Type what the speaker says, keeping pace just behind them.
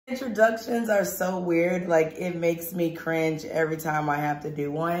Introductions are so weird, like it makes me cringe every time I have to do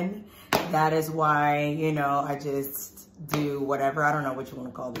one. That is why, you know, I just do whatever. I don't know what you want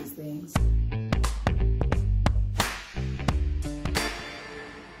to call these things.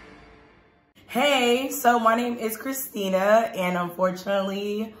 Hey, so my name is Christina, and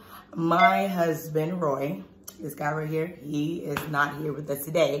unfortunately, my husband, Roy, this guy right here, he is not here with us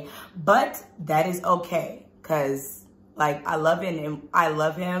today, but that is okay, because like I love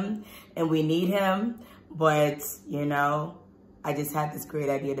him and we need him, but you know, I just had this great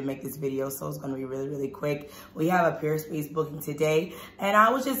idea to make this video, so it's gonna be really, really quick. We have a Peerspace booking today, and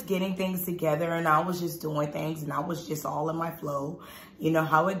I was just getting things together, and I was just doing things, and I was just all in my flow. You know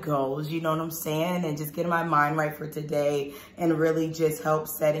how it goes, you know what I'm saying? And just getting my mind right for today and really just help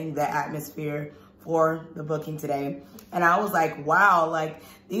setting the atmosphere for the booking today. And I was like, wow, like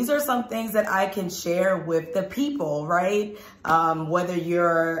these are some things that I can share with the people, right? Whether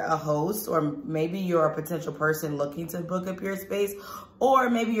you're a host or maybe you're a potential person looking to book a Peerspace, or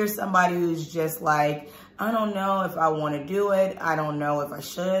maybe you're somebody who's just like, I don't know if I want to do it. I don't know if I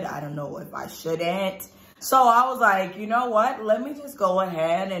should. I don't know if I shouldn't. So I was like, you know what? Let me just go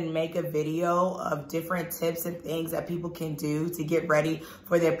ahead and make a video of different tips and things that people can do to get ready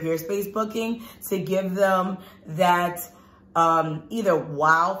for their Peerspace booking, to give them that either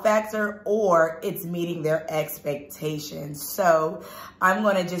wow factor or it's meeting their expectations. So I'm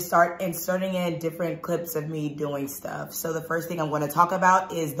going to just start inserting in different clips of me doing stuff. So the first thing I'm going to talk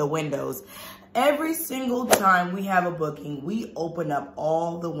about is the windows. Every single time we have a booking, we open up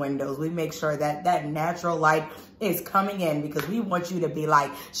all the windows. We make sure that that natural light is coming in, because we want you to be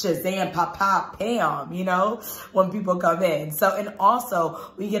like Shazam, pop, Pam, you know, when people come in. So, and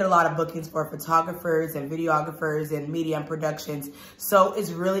also we get a lot of bookings for photographers and videographers and media and productions. So it's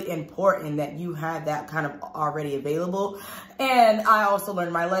really important that you have that kind of already available. And I also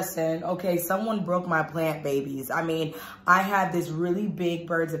learned my lesson. Okay, someone broke my plant babies. I mean, I had this really big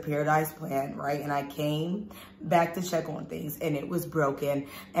Birds of Paradise plant, right? And I came back to check on things and it was broken,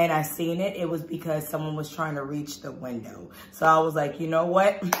 and I seen it. It was because someone was trying to reach the window. So I was like, you know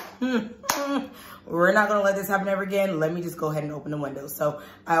what? We're not gonna let this happen ever again. Let me just go ahead and open the windows. So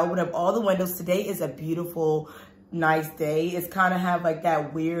I opened up all the windows. Today is a beautiful, nice day. It's kind of have like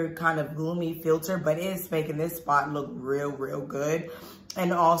that weird kind of gloomy filter, but it's making this spot look real, real good.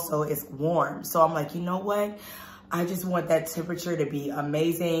 And also it's warm. So I'm like, you know what? I just want that temperature to be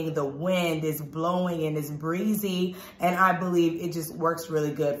amazing. The wind is blowing and it's breezy. And I believe it just works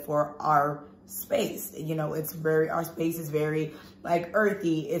really good for our space. You know, our space is very like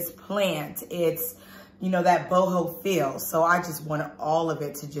earthy. It's plant. It's, you know, that boho feel. So I just want all of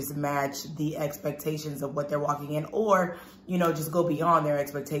it to just match the expectations of what they're walking in, or, you know, just go beyond their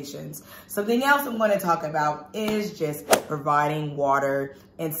expectations. Something else I'm going to talk about is just providing water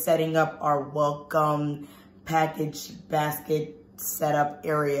and setting up our welcome package basket setup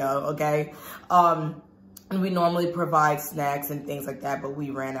area, okay? And we normally provide snacks and things like that, but we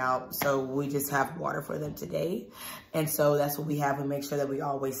ran out, so we just have water for them today. And so that's what we have. We make sure that we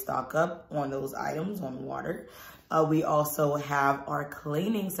always stock up on those items, on water. We also have our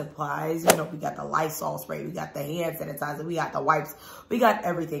cleaning supplies. You know, we got the Lysol spray, we got the hand sanitizer, we got the wipes, we got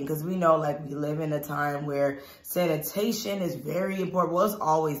everything, because we know like we live in a time where sanitation is very important. Well, it's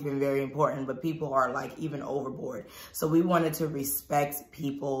always been very important, but people are like even overboard. So we wanted to respect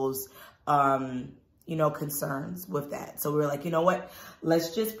people's, you know, concerns with that. So we were like, you know what?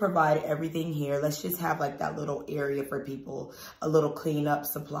 Let's just provide everything here. Let's just have like that little area for people, a little cleanup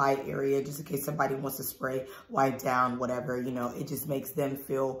supply area, just in case somebody wants to spray, wipe down, whatever, you know, it just makes them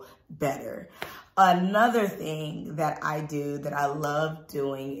feel better. Another thing that I do that I love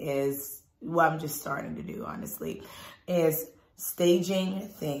doing is, well, I'm just starting to do, honestly, is staging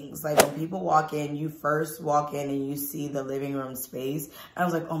things. Like when people walk in, you first walk in and you see the living room space. I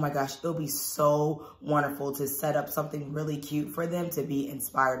was like, oh my gosh, it'll be so wonderful to set up something really cute for them to be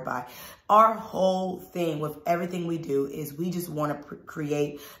inspired by. Our whole thing with everything we do is we just want to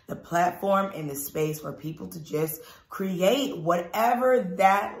create the platform and the space for people to just create whatever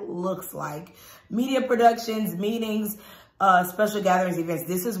that looks like. Media productions, meetings, special gatherings, events.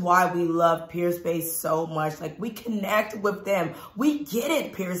 This is why we love Peerspace so much. Like, we connect with them. We get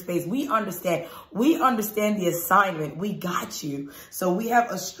it, Peerspace. We understand. We understand the assignment. We got you. So we have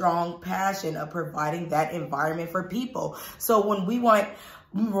a strong passion of providing that environment for people. So when we want,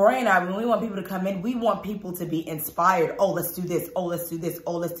 Roy and I, when we want people to come in, we want people to be inspired. Oh, let's do this. Oh, let's do this.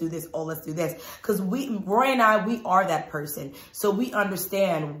 Oh, let's do this. Oh, let's do this. Because Roy and I, we are that person. So we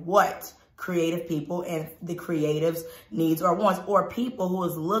understand what creative people and the creatives' needs or wants, or people who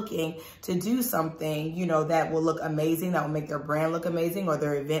is looking to do something, you know, that will look amazing, that will make their brand look amazing or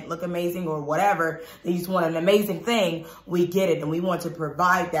their event look amazing or whatever. They just want an amazing thing. We get it. And we want to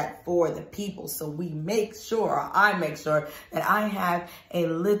provide that for the people. So we make sure, or I make sure, that I have a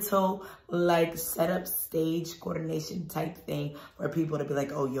little like setup stage coordination type thing for people to be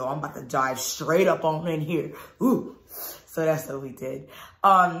like, oh, yo, I'm about to dive straight up on in here. Ooh. So that's what we did.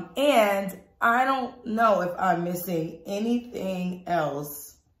 And I don't know if I'm missing anything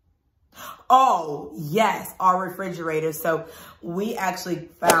else. Oh, yes, our refrigerator. So we actually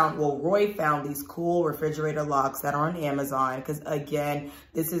found, well, Roy found these cool refrigerator locks that are on Amazon. Because again,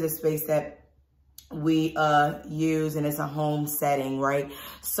 this is a space that we use, and it's a home setting, right?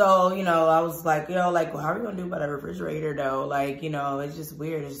 So, you know, I was like, yo, like, well, how are we gonna do about a refrigerator though? Like, you know, it's just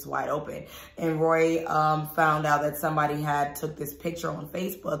weird, it's just wide open. And Roy found out that somebody had took this picture on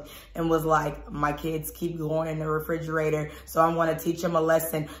Facebook and was like, my kids keep going in the refrigerator, so I'm gonna teach them a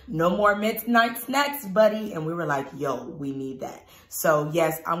lesson. No more midnight snacks, buddy. And we were like, yo, we need that. So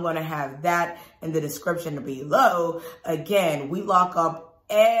yes, I'm gonna have that in the description below. Again, we lock up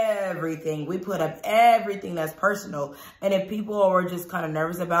everything. We put up everything that's personal. And if people are just kind of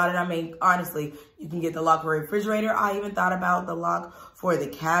nervous about it, I mean, honestly, you can get the lock for a refrigerator. I even thought about the lock for the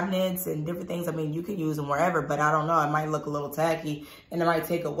cabinets and different things. I mean, you can use them wherever, but I don't know. It might look a little tacky and it might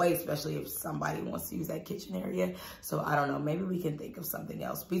take away, especially if somebody wants to use that kitchen area. So I don't know. Maybe we can think of something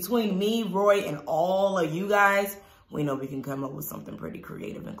else. Between me, Roy, and all of you guys, we know we can come up with something pretty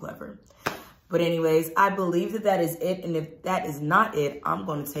creative and clever. But anyways, I believe that that is it. And if that is not it, I'm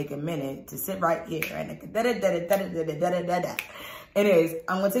going to take a minute to sit right here. Anyways,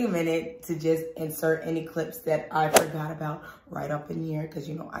 I'm going to take a minute to just insert any clips that I forgot about right up in here. Because,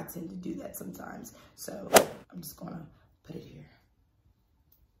 you know, I tend to do that sometimes. So I'm just going to put it here.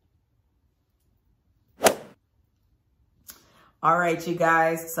 All right, you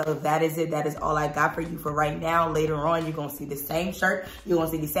guys, so that is it. That is all I got for you for right now. Later on, you're going to see the same shirt. You're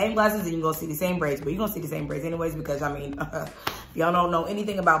going to see the same glasses, and you're going to see the same braids. But you're going to see the same braids anyways because, I mean, if y'all don't know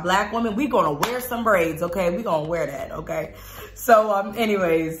anything about Black women, we're going to wear some braids, okay? We're going to wear that, okay? So,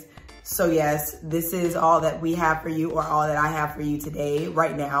 anyways, so yes, this is all that we have for you, or all that I have for you today,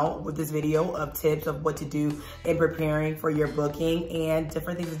 right now, with this video of tips of what to do in preparing for your booking and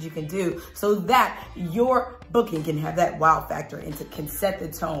different things that you can do so that your booking can have that wow factor and can set the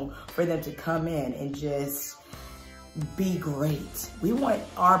tone for them to come in and just be great. We want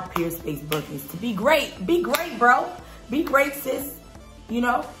our Peerspace bookings to be great. Be great, bro. Be great, sis. You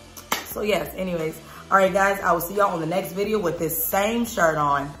know? So yes, anyways. All right, guys, I will see y'all on the next video with this same shirt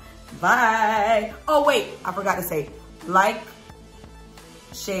on. Bye. Oh, wait, I forgot to say, like,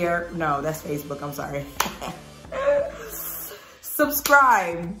 share. No, that's Facebook. I'm sorry.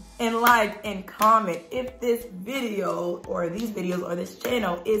 Subscribe and like and comment if this video or these videos or this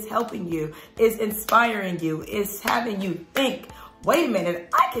channel is helping you, is inspiring you, is having you think, wait a minute,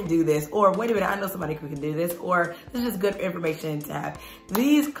 I can do this, or wait a minute, I know somebody who can do this, or this is good information to have.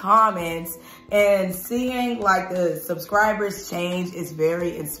 These comments and seeing like the subscribers change is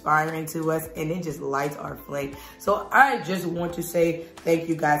very inspiring to us, and it just lights our flame. So I just want to say thank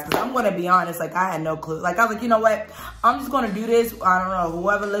you guys, because I'm going to be honest, like I had no clue. Like I was like, you know what, I'm just going to do this. I don't know,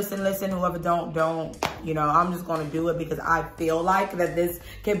 whoever listen, whoever don't. You know, I'm just going to do it because I feel like that this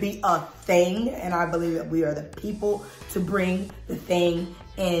can be a thing, and I believe that we are the people to bring the thing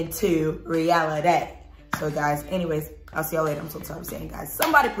into reality. So guys, anyways, I'll see y'all later. I'm so tired of saying guys.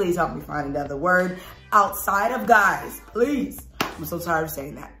 Somebody please help me find another word outside of guys, please. I'm so tired of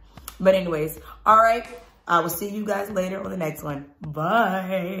saying that. But anyways, all right, I will see you guys later on the next one.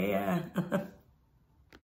 Bye.